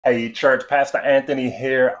Hey, church, Pastor Anthony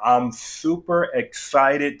here. I'm super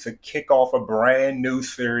excited to kick off a brand new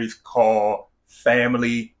series called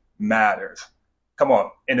Family Matters. Come on,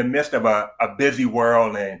 in the midst of a busy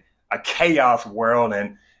world and a chaos world,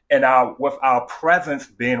 and with our presence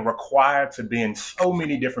being required to be in so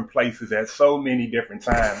many different places at so many different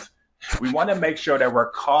times, we want to make sure that we're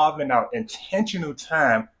carving out intentional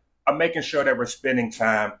time of making sure that we're spending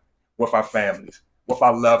time with our families, with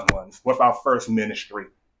our loved ones, with our first ministry.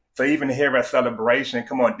 So even here at Celebration,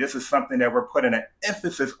 come on, this is something that we're putting an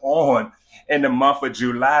emphasis on in the month of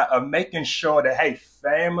July of making sure that, hey,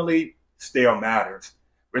 family still matters.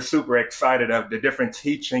 We're super excited of the different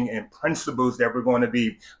teaching and principles that we're going to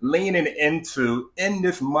be leaning into in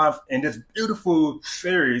this month, in this beautiful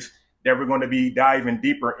series that we're going to be diving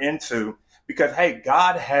deeper into. Because, hey,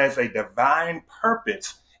 God has a divine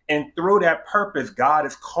purpose. And through that purpose, God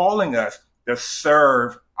is calling us to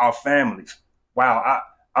serve our families. Wow,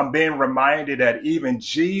 I'm being reminded that even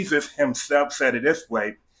Jesus himself said it this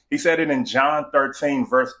way. He said it in John 13,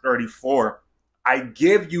 verse 34. I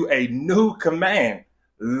give you a new command.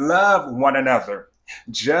 Love one another.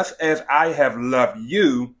 Just as I have loved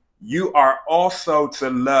you, you are also to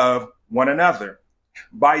love one another.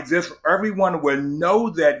 By this, everyone will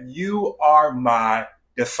know that you are my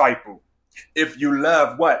disciple. If you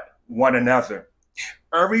love what? One another.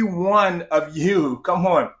 Every one of you, come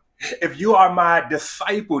on. If you are my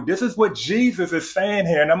disciple, this is what Jesus is saying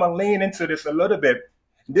here. And I'm going to lean into this a little bit.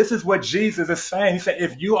 This is what Jesus is saying. He said,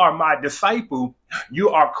 if you are my disciple,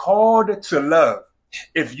 you are called to love.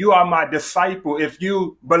 If you are my disciple, if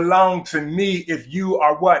you belong to me, if you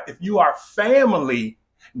are what? If you are family,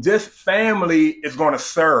 this family is going to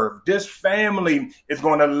serve. This family is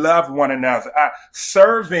going to love one another.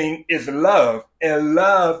 Serving is love, and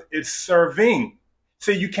love is serving.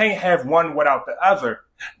 See, you can't have one without the other.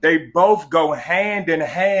 They both go hand in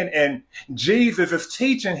hand. And Jesus is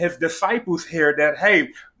teaching his disciples here that, hey,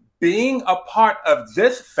 being a part of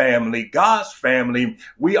this family, God's family,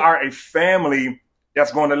 we are a family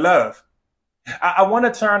that's going to love. I want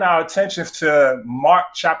to turn our attentions to Mark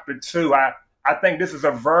chapter 2. I think this is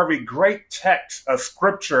a very great text of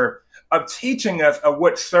scripture of teaching us of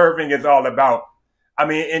what serving is all about. I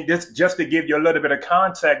mean, and this, just to give you a little bit of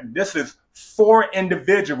context, this is four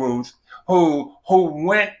individuals who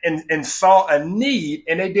went and saw a need,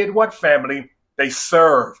 and they did what, family? They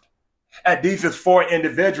served. And these are four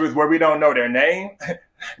individuals where we don't know their name.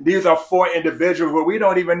 These are four individuals where we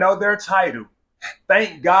don't even know their title.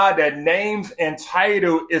 Thank God that names and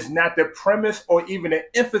title is not the premise or even the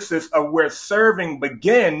emphasis of where serving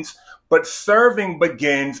begins, but serving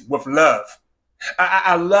begins with love.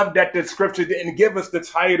 I love that the scripture didn't give us the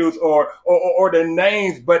titles or the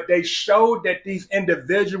names, but they showed that these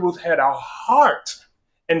individuals had a heart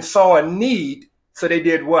and saw a need. So they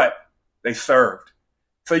did what? They served.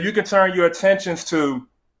 So you can turn your attentions to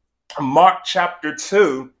Mark chapter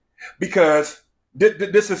 2, because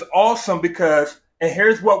this is awesome, because, and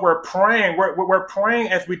here's what we're praying. We're praying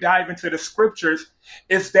as we dive into the scriptures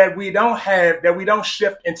is that we don't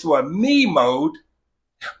shift into a me mode,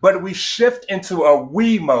 but we shift into a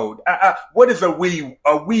we mode. What is a we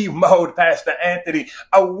mode, Pastor Anthony?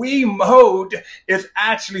 A we mode is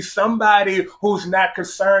actually somebody who's not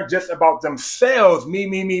concerned just about themselves.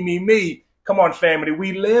 Me. Come on, family.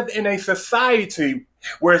 We live in a society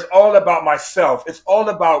where it's all about myself. It's all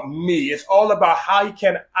about me. It's all about how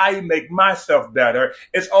can I make myself better.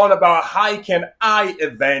 It's all about how can I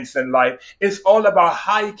advance in life. It's all about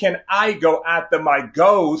how can I go after my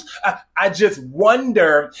goals. I just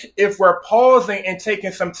wonder if we're pausing and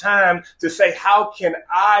taking some time to say, how can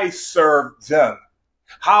I serve them?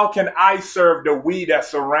 How can I serve the we that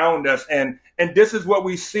surround us? And this is what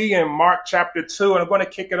we see in Mark chapter 2. And I'm going to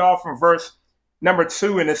kick it off from verse number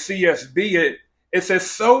 2 in the CSB. It says,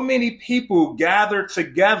 so many people gathered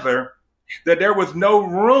together that there was no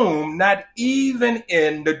room, not even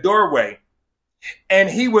in the doorway. And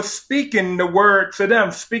he was speaking the word to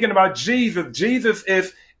them, speaking about Jesus. Jesus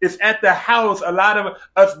is at the house. A lot of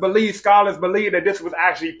us scholars believe that this was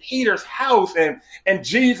actually Peter's house. And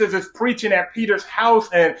Jesus is preaching at Peter's house.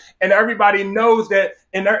 And everybody knows that,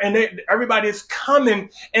 and everybody is coming.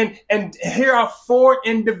 And here are four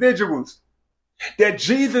individuals that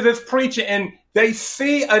Jesus is preaching, and they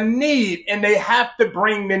see a need, and they have to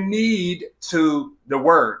bring the need to the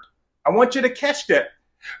word. I want you to catch that,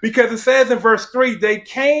 because it says in verse 3, they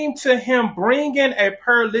came to him bringing a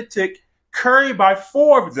paralytic carried by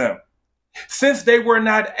four of them. Since they were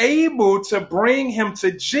not able to bring him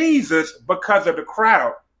to Jesus because of the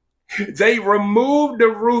crowd, they removed the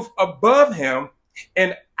roof above him,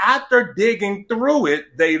 and after digging through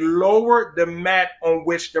it, they lowered the mat on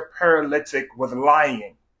which the paralytic was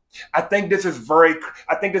lying. I think this is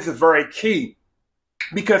very key,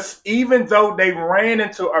 because even though they ran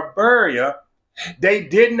into a barrier, they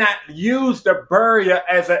did not use the barrier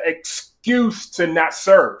as an excuse to not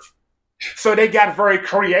serve. So they got very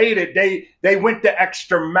creative. They went the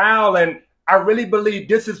extra mile, and I really believe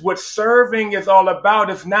this is what serving is all about.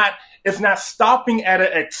 It's not stopping at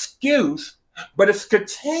an excuse, but it's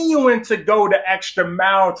continuing to go the extra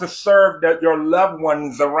mile to serve your loved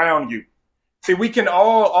ones around you. See, we can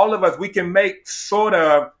all of us, we can make sort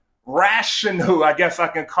of rational, I guess I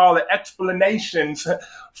can call it, explanations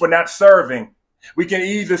for not serving. We can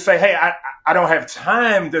either say, hey, I don't have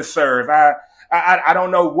time to serve. I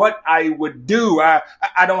don't know what I would do. I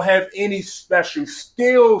don't have any special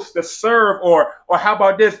skills to serve. Or how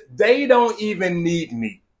about this? They don't even need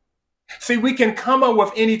me. See, we can come up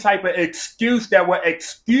with any type of excuse that will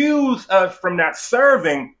excuse us from not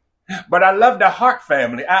serving. But I love the heart,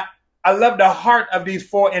 family. I love the heart of these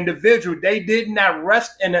four individuals. They did not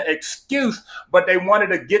rest in an excuse, but they wanted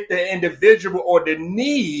to get the individual or the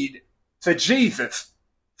need to Jesus.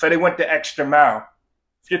 So they went the extra mile.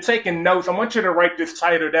 If you're taking notes, I want you to write this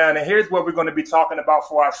title down. And here's what we're going to be talking about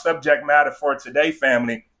for our subject matter for today,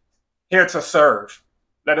 family. Here to serve.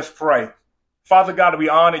 Let us pray. Father God, we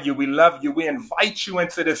honor you. We love you. We invite you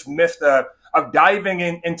into this midst of diving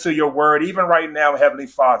into your word, even right now, Heavenly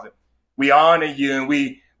Father. We honor you, and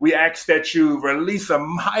we ask that you release a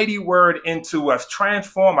mighty word into us.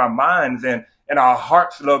 Transform our minds and our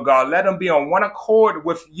hearts, Lord God. Let them be on one accord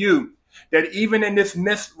with you. That even in this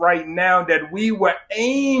midst right now, that we will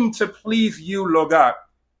aim to please you, Lord God.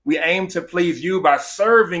 We aim to please you by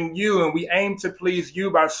serving you, and we aim to please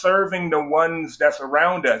you by serving the ones that's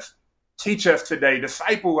around us. Teach us today,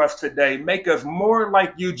 disciple us today, make us more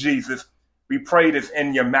like you, Jesus. We pray this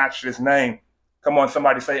in your matchless name. Come on,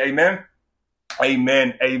 somebody say amen.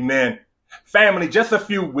 Amen, amen. Family, just a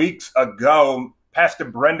few weeks ago, Pastor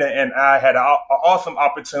Brenda and I had an awesome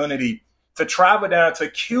opportunity to travel down to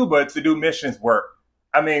Cuba to do missions work.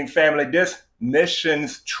 I mean, family, this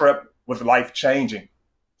missions trip was life-changing.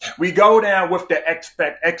 We go down with the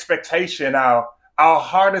expectation, our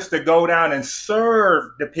heart is to go down and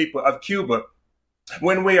serve the people of Cuba.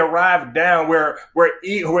 When we arrive down, we're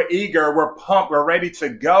eager, we're pumped, we're ready to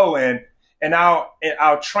go. And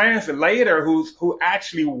our translator, who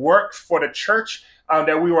actually works for the church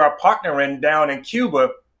that we were a partner in down in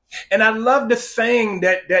Cuba. And I love the saying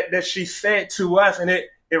that she said to us, and it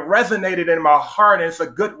resonated in my heart, and it's a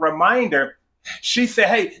good reminder. She said,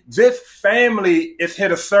 hey, this family is here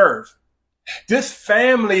to serve. This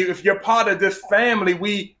family, if you're part of this family,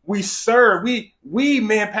 we serve. Me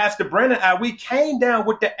and Pastor Brennan, we came down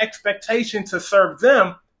with the expectation to serve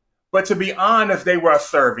them, but to be honest, they were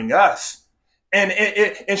serving us.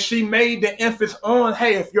 And she made the emphasis on,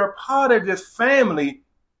 hey, if you're part of this family,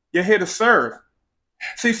 you're here to serve.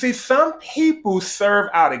 See, some people serve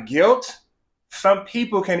out of guilt. Some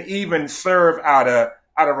people can even serve out of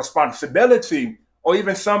responsibility, or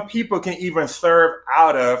even some people can even serve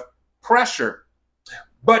out of pressure.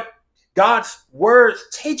 But God's word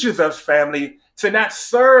teaches us, family, to not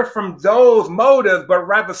serve from those motives, but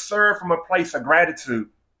rather serve from a place of gratitude.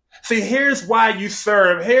 See, here's why you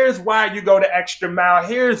serve. Here's why you go the extra mile.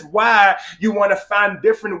 Here's why you want to find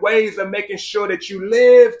different ways of making sure that you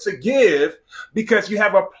live to give, because you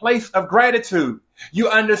have a place of gratitude. You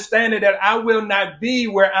understand that I will not be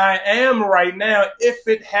where I am right now if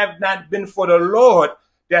it have not been for the Lord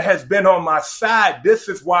that has been on my side. This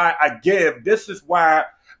is why I give. This is why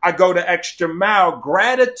I go the extra mile.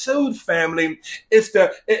 Gratitude, family, is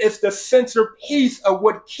the centerpiece of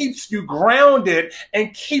what keeps you grounded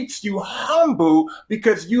and keeps you humble,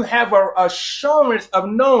 because you have an assurance of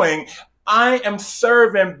knowing I am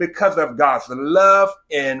serving because of God's love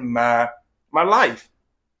in my life.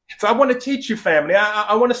 So I want to teach you, family.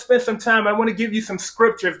 I want to spend some time. I want to give you some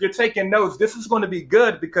scripture. If you're taking notes, this is going to be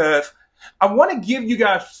good, because I want to give you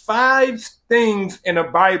guys 5 things in the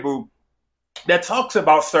Bible that talks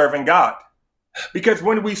about serving God. Because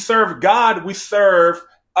when we serve God, we serve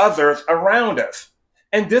others around us.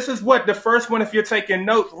 And this is what the first one, if you're taking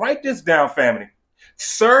notes, write this down, family.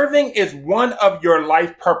 Serving is one of your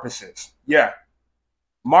life purposes. Yeah.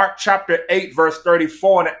 Mark chapter 8, verse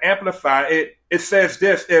 34 in the Amplified, it says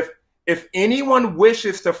this: if anyone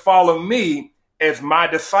wishes to follow me as my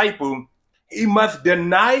disciple, he must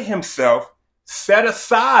deny himself, set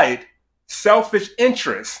aside selfish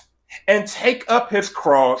interests, and take up his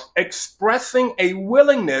cross, expressing a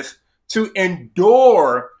willingness to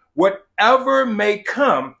endure whatever may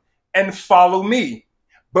come and follow me.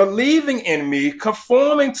 believing in me,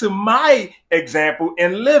 conforming to my example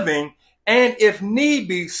and living, and if need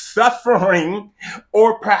be, suffering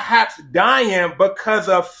or perhaps dying because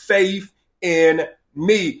of faith in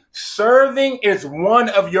me. Serving is one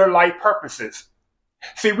of your life purposes.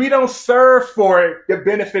 See, we don't serve for the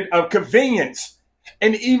benefit of convenience.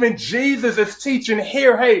 And even Jesus is teaching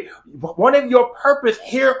here, hey, one of your purpose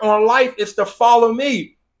here on life is to follow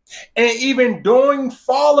me. And even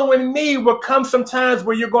following me will come sometimes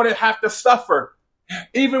where you're going to have to suffer.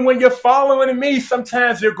 Even when you're following me,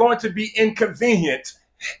 sometimes you're going to be inconvenient.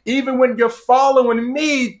 Even when you're following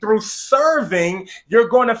me through serving, you're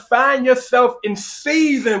going to find yourself in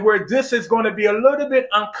season where this is going to be a little bit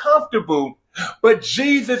uncomfortable. But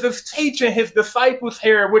Jesus is teaching his disciples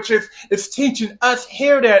here, which is teaching us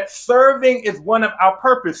here that serving is one of our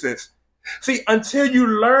purposes. See, until you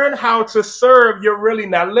learn how to serve, you're really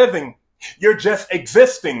not living. You're just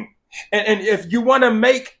existing. And if you want to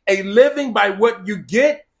make a living by what you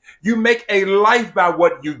get, you make a life by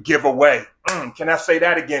what you give away. Can I say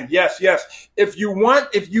that again? Yes, yes. If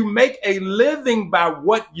you make a living by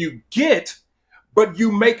what you get, but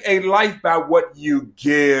you make a life by what you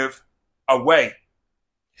give away.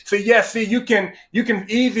 So yes, see, you can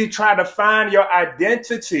easily try to find your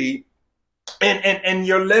identity in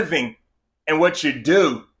your living and what you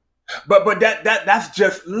do. But that's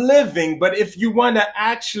just living. But if you want to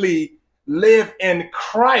actually live in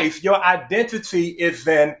Christ, your identity is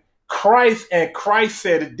in Christ. And Christ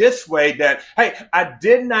said it this way, that, hey, I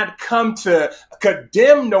did not come to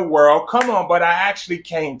condemn the world. Come on, but I actually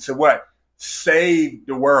came to what? Save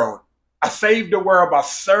the world. I saved the world by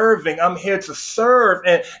serving. I'm here to serve.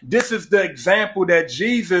 And this is the example that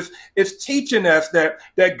Jesus is teaching us,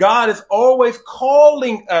 that God is always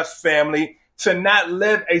calling us, family, to not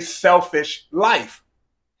live a selfish life.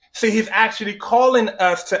 See, he's actually calling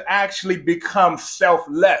us to actually become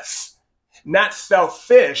selfless, not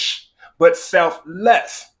selfish, but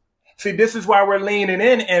selfless. See, this is why we're leaning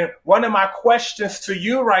in. And one of my questions to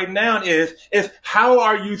you right now is how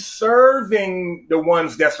are you serving the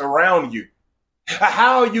ones that's around you?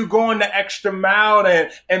 How are you going the extra mile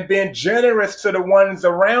and being generous to the ones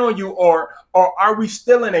around you? Or are we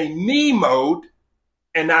still in a me mode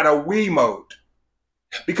and not a we mode?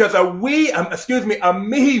 Because a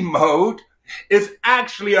me mode is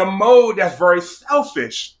actually a mode that's very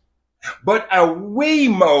selfish. But a we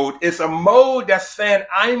mode is a mode that's saying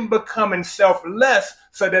I'm becoming selfless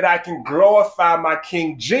so that I can glorify my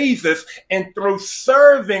King Jesus. And through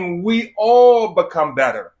serving, we all become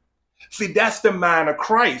better. See, that's the mind of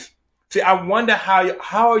Christ. See, I wonder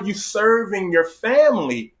how are you serving your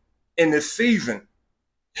family in this season?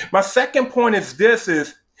 My second point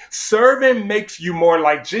is serving makes you more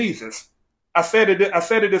like Jesus. I said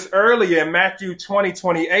it this earlier in Matthew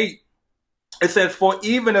 20:28. It says, for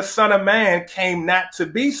even the Son of Man came not to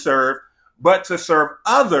be served, but to serve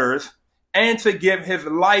others and to give his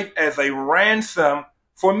life as a ransom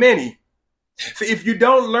for many. See, if you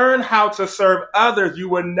don't learn how to serve others, you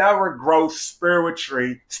will never grow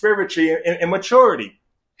spiritually in maturity.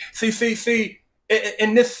 See,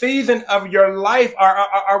 in this season of your life,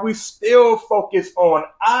 are we still focused on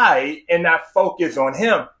I and not focused on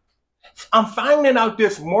him? I'm finding out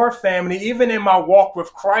this more, family, even in my walk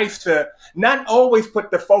with Christ, to not always put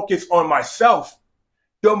the focus on myself.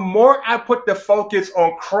 The more I put the focus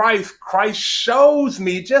on Christ, Christ shows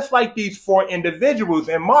me, just like these four individuals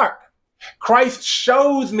in Mark, Christ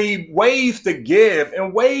shows me ways to give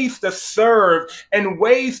and ways to serve and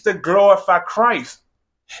ways to glorify Christ.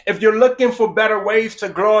 If you're looking for better ways to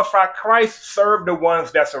glorify Christ, serve the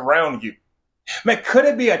ones that's around you. Man, could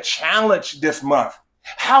it be a challenge this month?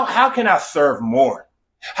 How can I serve more?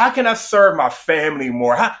 How can I serve my family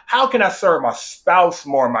more? How can I serve my spouse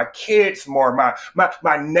more, my kids more,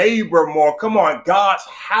 my neighbor more? Come on, God's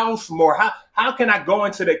house more. How can I go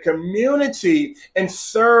into the community and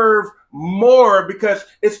serve more? Because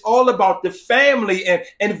it's all about the family. And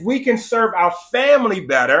if we can serve our family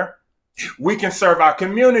better, we can serve our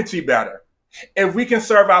community better. If we can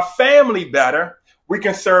serve our family better, we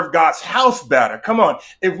can serve God's house better. Come on.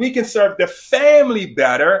 If we can serve the family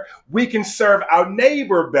better, we can serve our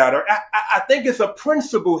neighbor better. I think it's a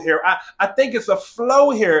principle here. I think it's a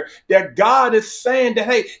flow here that God is saying that,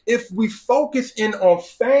 hey, if we focus in on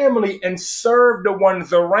family and serve the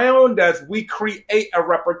ones around us, we create a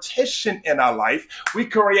repetition in our life. We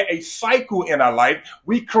create a cycle in our life.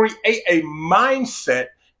 We create a mindset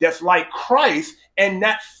that's like Christ, and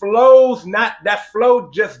that flow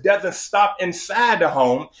just doesn't stop inside the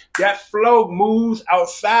home. That flow moves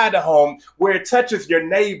outside the home, where it touches your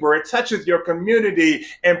neighbor, it touches your community,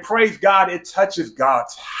 and praise God, it touches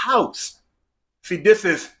God's house. See, this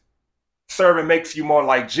is serving makes you more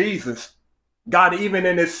like Jesus. God, even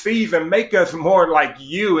in this season, make us more like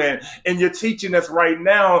you. And you're teaching us right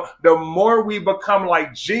now, the more we become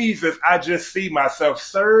like Jesus, I just see myself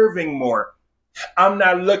serving more. I'm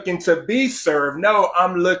not looking to be served. No,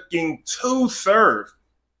 I'm looking to serve.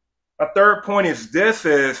 A third point is this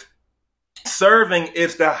is serving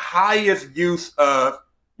is the highest use of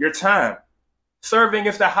your time. Serving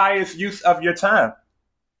is the highest use of your time.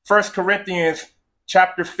 1 Corinthians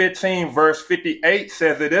chapter 15, verse 58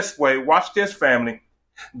 says it this way. Watch this, family.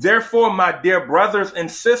 Therefore, my dear brothers and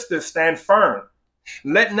sisters, stand firm.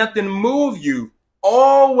 Let nothing move you.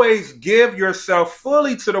 Always give yourself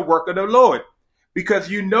fully to the work of the Lord, because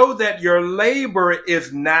you know that your labor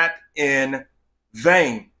is not in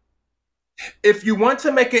vain. If you want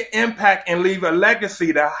to make an impact and leave a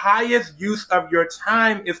legacy, the highest use of your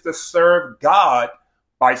time is to serve God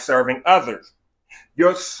by serving others.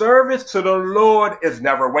 Your service to the Lord is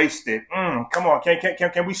never wasted. Come on,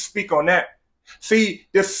 can we speak on that? See,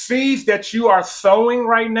 the seeds that you are sowing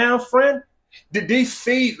right now, friend, these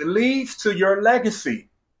seeds leads to your legacy.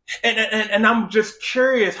 And I'm just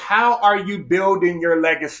curious, how are you building your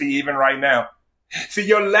legacy even right now? See,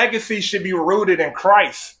 your legacy should be rooted in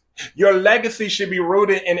Christ. Your legacy should be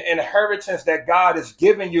rooted in inheritance that God has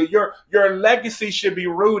given you. Your legacy should be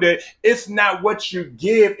rooted. It's not what you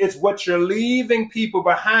give, it's what you're leaving people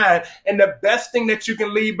behind. And the best thing that you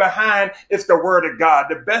can leave behind is the word of God.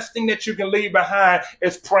 The best thing that you can leave behind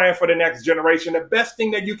is praying for the next generation. The best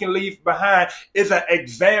thing that you can leave behind is an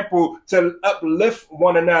example to uplift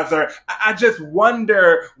one another. I just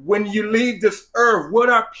wonder, when you leave this earth, what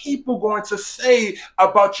are people going to say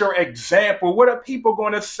about your example? What are people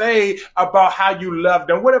going to say about how you love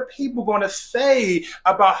them? What are people going to say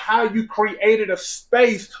about how you created a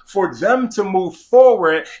space for them to move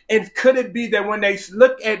forward? And could it be that when they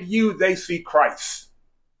look at you, they see Christ?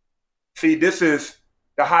 See, this is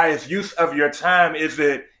the highest use of your time. Is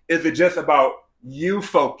it just about you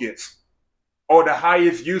focus? Or the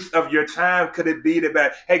highest use of your time, could it be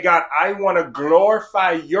that, hey, God, I want to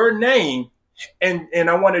glorify your name, and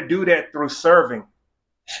I want to do that through serving.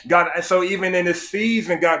 God, so even in this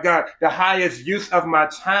season, God, the highest use of my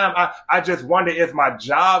time, I just wonder, is my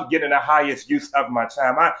job getting the highest use of my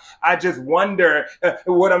time? I just wonder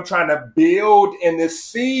what I'm trying to build in this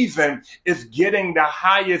season is getting the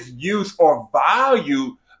highest use or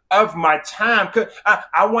value of my time.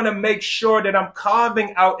 I want to make sure that I'm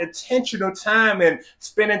carving out intentional time and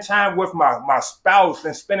spending time with my spouse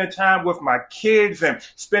and spending time with my kids and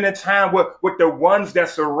spending time with the ones that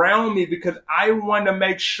surround me, because I want to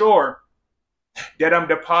make sure that I'm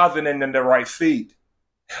depositing in the right seed.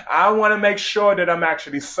 I want to make sure that I'm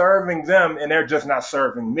actually serving them and they're just not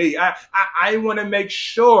serving me. I want to make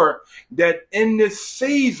sure that in this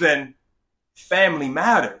season, family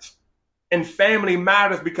matters. And family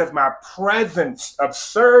matters because my presence of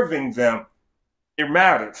serving them, it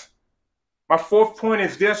matters. My fourth point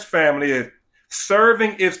is this, family, is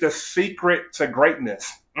serving is the secret to greatness.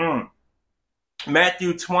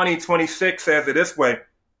 Matthew 20:26 says it this way.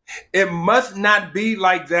 It must not be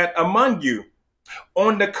like that among you.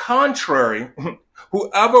 On the contrary,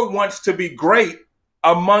 whoever wants to be great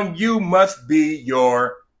among you must be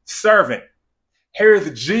your servant. Here's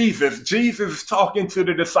Jesus. Jesus is talking to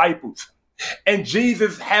the disciples. And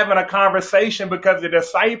Jesus having a conversation because the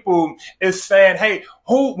disciple is saying, hey,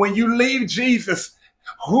 when you leave Jesus,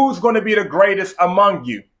 who's going to be the greatest among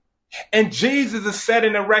you? And Jesus is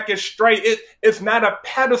setting the record straight. It's not a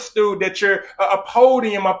pedestal that you're, a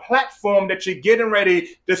podium, a platform that you're getting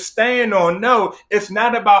ready to stand on. No, it's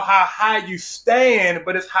not about how high you stand,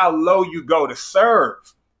 but it's how low you go to serve.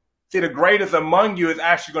 See, the greatest among you is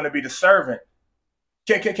actually going to be the servant.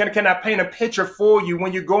 Can I paint a picture for you?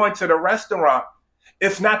 When you go into the restaurant,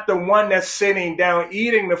 it's not the one that's sitting down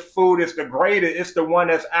eating the food is the greatest. It's the one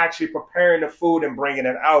that's actually preparing the food and bringing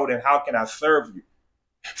it out. And how can I serve you?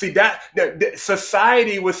 See, that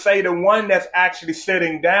society would say the one that's actually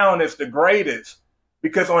sitting down is the greatest,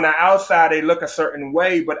 because on the outside they look a certain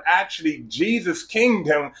way. But actually, Jesus'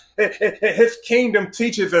 kingdom, his kingdom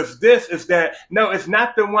teaches us this, is that, no, it's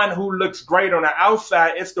not the one who looks great on the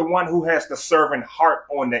outside. It's the one who has the servant heart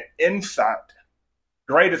on the inside.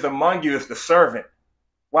 Greatest among you is the servant.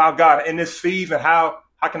 Wow, God, in this season, how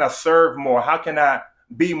can I serve more? How can I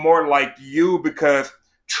be more like you? Because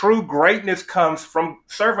true greatness comes from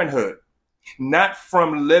servanthood, not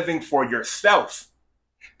from living for yourself.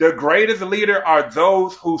 The greatest leader are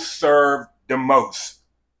those who serve the most.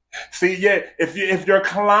 See, yeah, if you're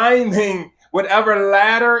climbing whatever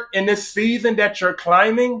ladder in this season that you're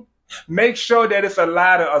climbing, make sure that it's a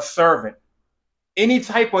ladder of servant. Any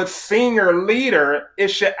type of senior leader, it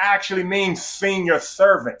should actually mean senior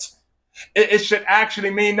servant. It should actually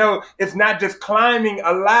mean, no, it's not just climbing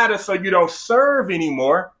a ladder so you don't serve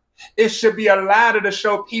anymore. It should be a ladder to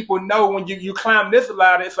show people, no, when you climb this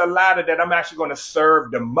ladder, it's a ladder that I'm actually going to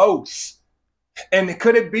serve the most. And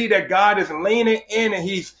could it be that God is leaning in and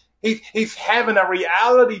he's having a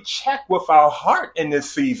reality check with our heart in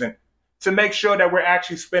this season to make sure that we're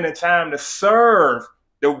actually spending time to serve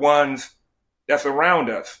the ones that's around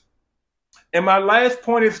us. And my last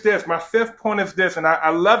point is this, my fifth point is this, and I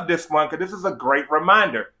love this one because this is a great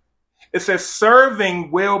reminder. It says,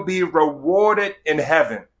 serving will be rewarded in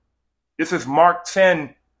heaven. This is Mark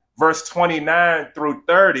 10, verse 29 through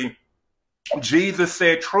 30. Jesus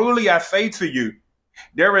said, truly I say to you,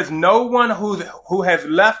 there is no one who has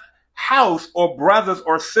left house or brothers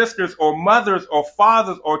or sisters or mothers or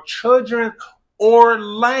fathers or children or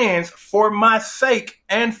lands for my sake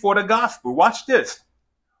and for the gospel. Watch this.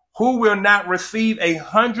 Who will not receive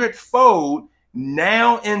 100-fold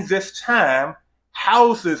now in this time,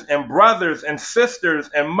 houses and brothers and sisters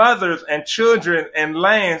and mothers and children and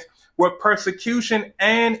lands with persecution,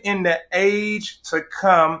 and in the age to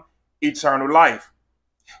come, eternal life.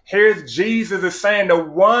 Here's Jesus is saying the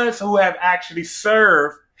ones who have actually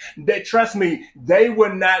served, that, trust me, they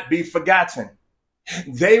will not be forgotten.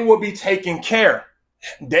 They will be taken care.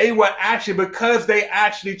 They will actually, because they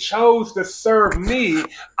actually chose to serve me,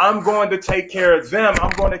 I'm going to take care of them. I'm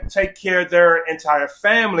going to take care of their entire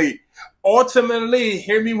family. Ultimately,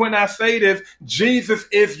 hear me when I say this, Jesus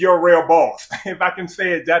is your real boss, if I can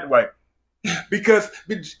say it that way.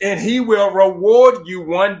 And he will reward you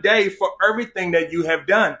one day for everything that you have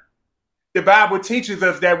done. The Bible teaches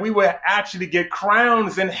us that we will actually get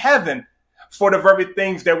crowns in heaven for the very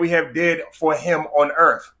things that we have did for him on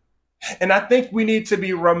earth. And I think we need to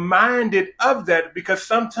be reminded of that, because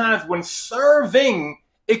sometimes when serving,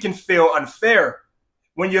 it can feel unfair.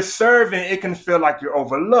 When you're serving, it can feel like you're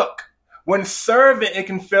overlooked. When serving, it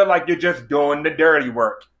can feel like you're just doing the dirty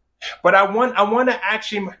work. But I want to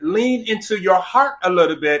actually lean into your heart a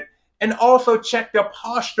little bit and also check the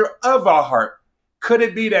posture of our heart. Could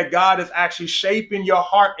it be that God is actually shaping your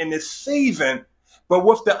heart in this season, but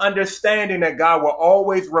with the understanding that God will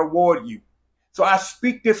always reward you? So I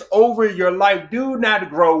speak this over your life. Do not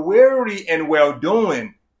grow weary in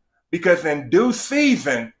well-doing, because in due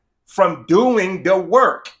season, from doing the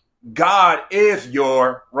work, God is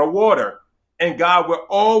your rewarder, and God will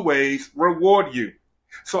always reward you.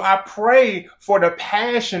 So I pray for the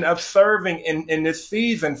passion of serving in this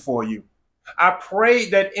season for you. I pray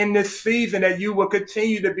that in this season that you will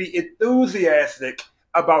continue to be enthusiastic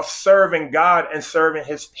about serving God and serving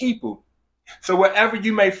his people. So wherever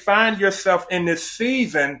you may find yourself in this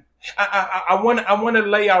season, I want to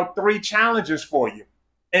lay out 3 challenges for you.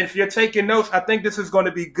 And if you're taking notes, I think this is going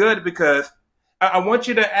to be good, because I want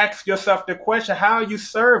you to ask yourself the question, how are you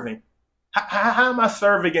serving? How am I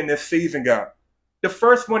serving in this season, God? The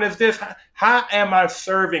first one is this: how am I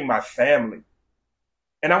serving my family?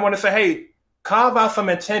 And I want to say, hey, carve out some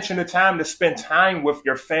intentional time to spend time with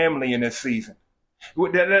your family in this season.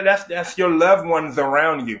 That's your loved ones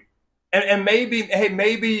around you. And maybe, hey,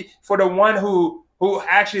 maybe for the one who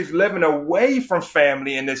actually is living away from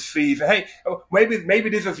family in this season, hey, maybe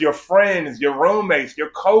this is your friends, your roommates,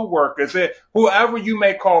 your co-workers, whoever you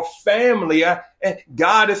may call family. And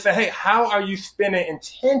God is saying, hey, how are you spending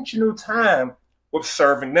intentional time with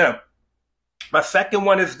serving them? My second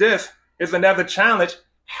one is this, is another challenge.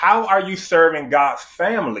 How are you serving God's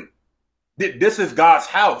family? This is God's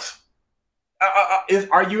house.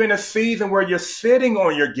 Are you in a season where you're sitting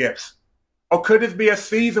on your gifts? Or could this be a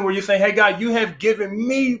season where you say, hey, God, you have given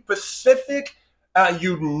me specific,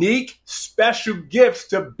 unique, special gifts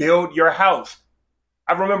to build your house?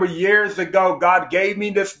 I remember years ago, God gave me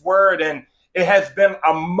this word, and it has been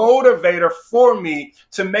a motivator for me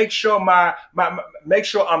to make sure make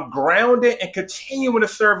sure I'm grounded and continuing to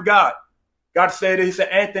serve God. God said, he said,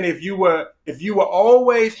 Anthony, if you will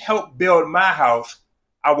always help build my house,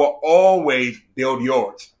 I will always build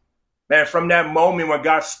yours. Man, from that moment when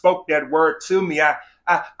God spoke that word to me,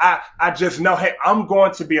 I just know, hey, I'm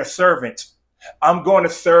going to be a servant. I'm going to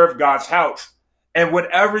serve God's house. And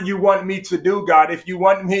whatever you want me to do, God, if you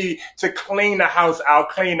want me to clean the house, I'll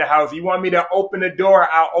clean the house. You want me to open the door,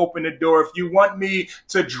 I'll open the door. If you want me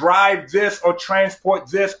to drive this or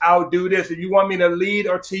transport this, I'll do this. If you want me to lead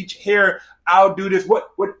or teach here, I'll do this.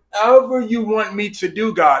 Whatever you want me to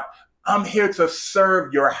do, God, I'm here to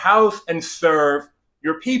serve your house and serve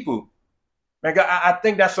your people. Man, God, I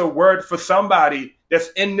think that's a word for somebody that's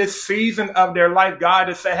in this season of their life. God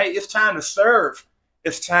is saying, hey, it's time to serve.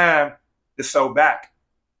 It's time to sow back.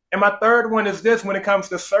 And my third one is this: when it comes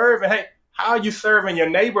to serving, hey, how are you serving your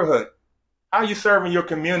neighborhood? How are you serving your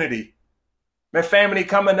community? My family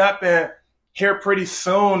coming up and here pretty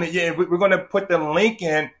soon. Yeah, we're going to put the link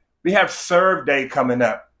in. We have Serve Day coming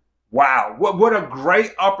up. Wow, what a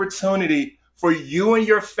great opportunity for you and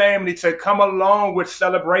your family to come along with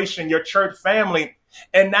Celebration, your church family,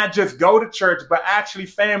 and not just go to church, but actually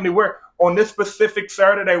family. We're on this specific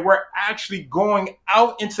Saturday, we're actually going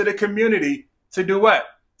out into the community to do what?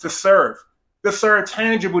 To serve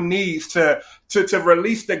tangible needs, to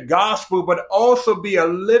release the gospel, but also be a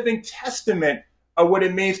living testament of what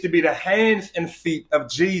it means to be the hands and feet of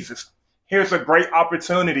Jesus. Here's a great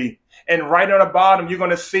opportunity. And right on the bottom, you're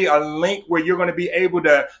going to see a link where you're going to be able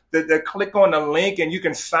to click on the link and you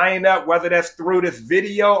can sign up, whether that's through this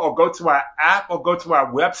video or go to our app or go to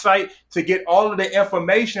our website to get all of the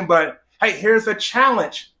information. But hey, here's a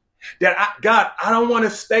challenge that I don't want to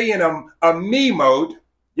stay in a me mode.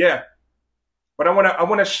 Yeah. But I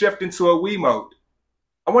want to shift into a we mode.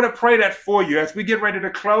 I want to pray that for you as we get ready to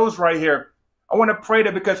close right here. I want to pray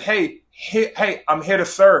that because, hey, I'm here to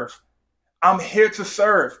serve. I'm here to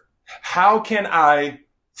serve. How can I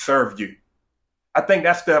serve you? I think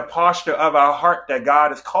that's the posture of our heart that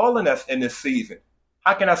God is calling us in this season.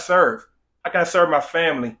 How can I serve? How can I serve my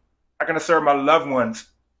family? How can I serve my loved ones?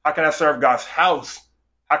 How can I serve God's house?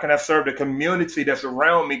 How can I serve the community that's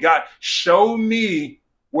around me? God, show me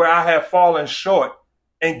where I have fallen short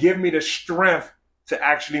and give me the strength to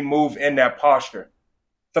actually move in that posture.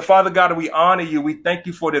 So Father God, we honor you. We thank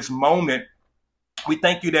you for this moment. We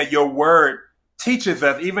thank you that your word teaches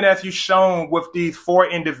us, even as you've shown with these 4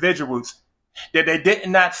 individuals, that they did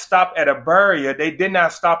not stop at a barrier. They did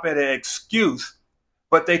not stop at an excuse,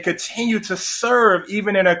 but they continue to serve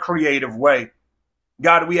even in a creative way.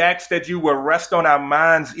 God, we ask that you will rest on our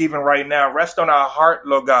minds even right now. Rest on our heart,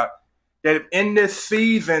 Lord God, that in this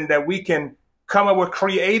season that we can come up with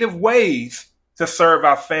creative ways to serve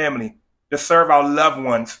our family, to serve our loved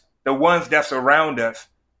ones, the ones that surround us.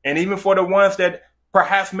 And even for the ones that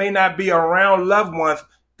perhaps may not be around loved ones,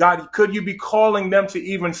 God, could you be calling them to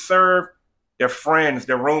even serve their friends,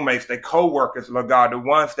 their roommates, their co-workers, Lord God, the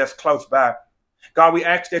ones that's close by. God, we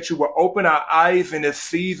ask that you will open our eyes in this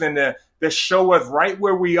season to show us right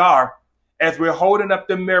where we are as we're holding up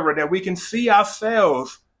the mirror, that we can see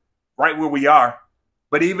ourselves right where we are.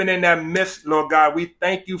 But even in that midst, Lord God, we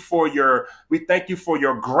thank you for your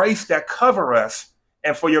grace that covers us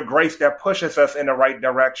and for your grace that pushes us in the right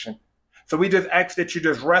direction. So we just ask that you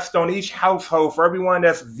just rest on each household, for everyone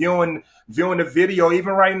that's viewing the video,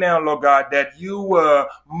 even right now, Lord God, that you will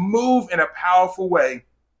move in a powerful way,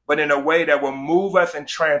 but in a way that will move us and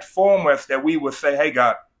transform us, that we will say, hey,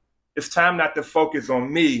 God, it's time not to focus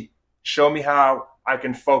on me. Show me how I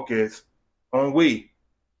can focus on we.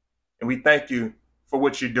 And we thank you for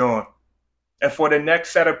what you're doing. And for the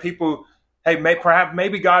next set of people, hey,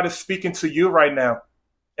 maybe God is speaking to you right now.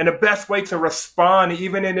 And the best way to respond,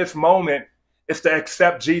 even in this moment, is to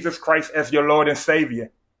accept Jesus Christ as your Lord and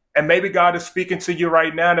Savior. And maybe God is speaking to you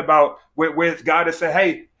right now about where God is saying,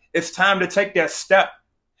 hey, it's time to take that step.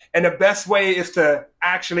 And the best way is to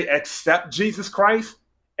actually accept Jesus Christ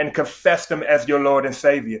and confess him as your Lord and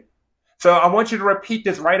Savior. So I want you to repeat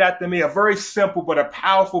this right after me, a very simple but a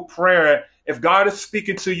powerful prayer. If God is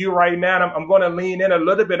speaking to you right now, I'm going to lean in a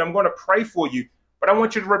little bit. I'm going to pray for you. But I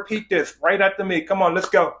want you to repeat this right after me. Come on, let's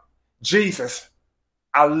go. Jesus,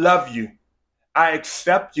 I love you. I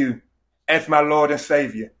accept you as my Lord and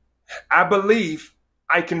Savior. I believe,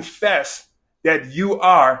 I confess that you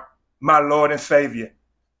are my Lord and Savior.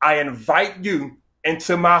 I invite you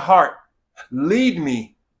into my heart. Lead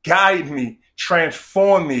me, guide me,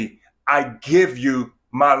 transform me. I give you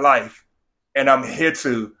my life, and I'm here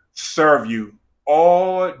to serve you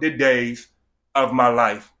all the days of my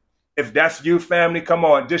life. If that's you, family, come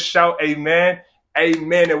on, just shout amen.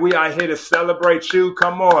 Amen. And we are here to celebrate you.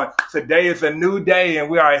 Come on. Today is a new day, and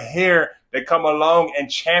we are here to come along and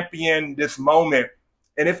champion this moment.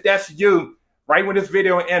 And if that's you, right when this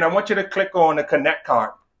video ends, I want you to click on the connect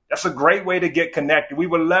card. That's a great way to get connected. We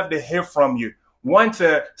would love to hear from you. One,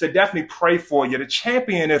 to definitely pray for you, to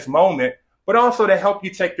champion this moment, but also to help you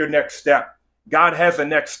take your next step. God has a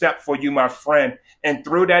next step for you, my friend. And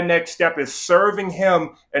through that next step is serving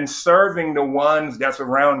him and serving the ones that's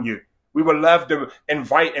around you. We would love to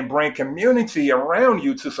invite and bring community around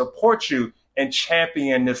you to support you and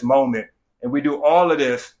champion this moment. And we do all of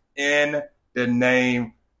this in the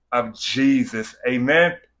name of Jesus.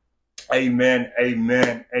 Amen. Amen.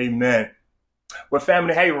 Amen. Amen. Well,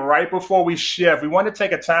 family, hey, right before we shift, we want to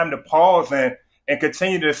take a time to pause and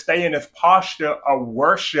continue to stay in this posture of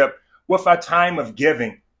worship with our time of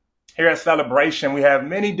giving. here at Celebration, we have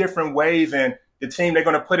many different ways, and the team, they're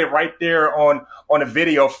going to put it right there on a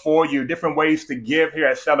video for you, different ways to give here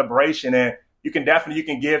at Celebration. And you can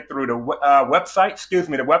give through the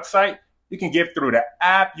website. You can give through the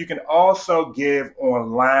app. You can also give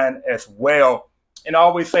online as well. And I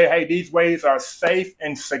always say, hey, these ways are safe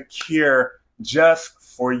and secure just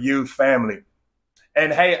for you, family.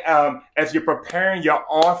 And hey, as you're preparing your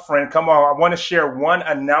offering, come on, I want to share one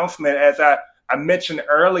announcement. As I mentioned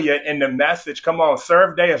earlier in the message, come on,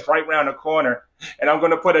 Serve Day is right around the corner. And I'm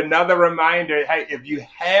going to put another reminder. Hey, if you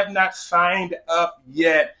have not signed up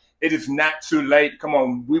yet, it is not too late. Come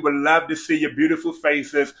on, we would love to see your beautiful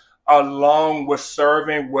faces along with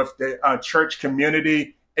serving with the church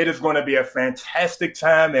community. It is going to be a fantastic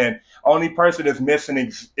time, and only person that's missing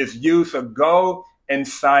is you. So go and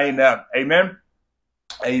sign up. Amen.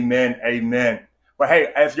 Amen. Amen. But hey,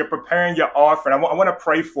 as you're preparing your offering, I want to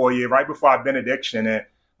pray for you right before our benediction, and I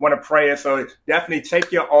want to pray. And so definitely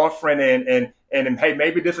take your offering and hey,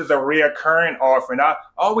 maybe this is a reoccurring offering. I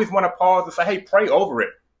always want to pause and say, hey, pray over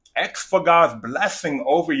it. Ask for God's blessing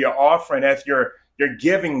over your offering as you're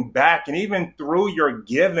giving back. And even through your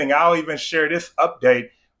giving, I'll even share this update.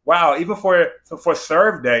 Wow, even for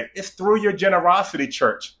Serve Day, it's through your generosity,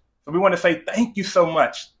 church. So we want to say thank you so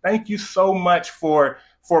much. Thank you so much for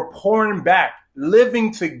pouring back,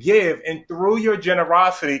 living to give, and through your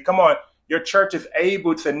generosity, come on, your church is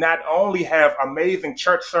able to not only have amazing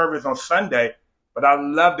church service on Sunday, but I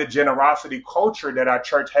love the generosity culture that our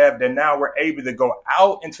church have, that now we're able to go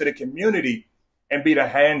out into the community and be the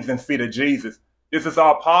hands and feet of Jesus. This is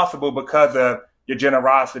all possible because of your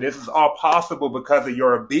generosity. This is all possible because of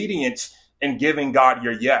your obedience in giving God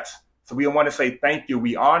your yes. So we want to say thank you.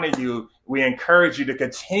 We honor you. We encourage you to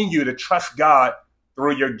continue to trust God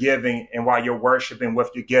through your giving and while you're worshiping with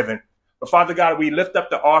your giving. But Father God, we lift up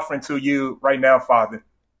the offering to you right now, Father.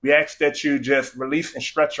 We ask that you just release and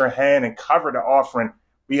stretch your hand and cover the offering.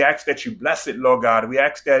 We ask that you bless it, Lord God. We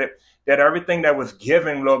ask that everything that was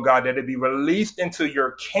given, Lord God, that it be released into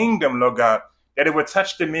your kingdom, Lord God, that it would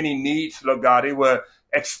touch the many needs, Lord God. It would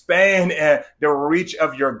expand the reach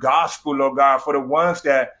of your gospel, Lord God, for the ones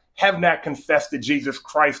that have not confessed to Jesus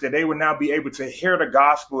Christ, that they will now be able to hear the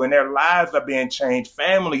gospel and their lives are being changed.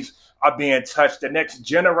 Families are being touched. The next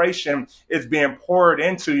generation is being poured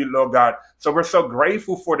into you, Lord God. So we're so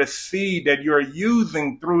grateful for the seed that you're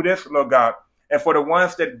using through this, Lord God. And for the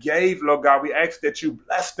ones that gave, Lord God, we ask that you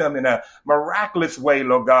bless them in a miraculous way,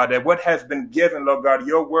 Lord God, that what has been given, Lord God,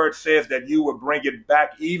 your word says that you will bring it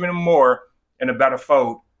back even more in a better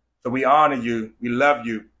fold. So we honor you. We love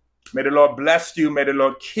you. May the Lord bless you. May the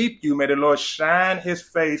Lord keep you. May the Lord shine his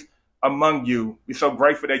face among you. We're so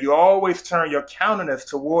grateful that you always turn your countenance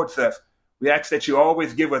towards us. We ask that you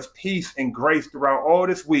always give us peace and grace throughout all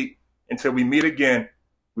this week until we meet again.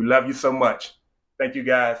 We love you so much. Thank you,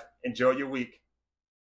 guys. Enjoy your week.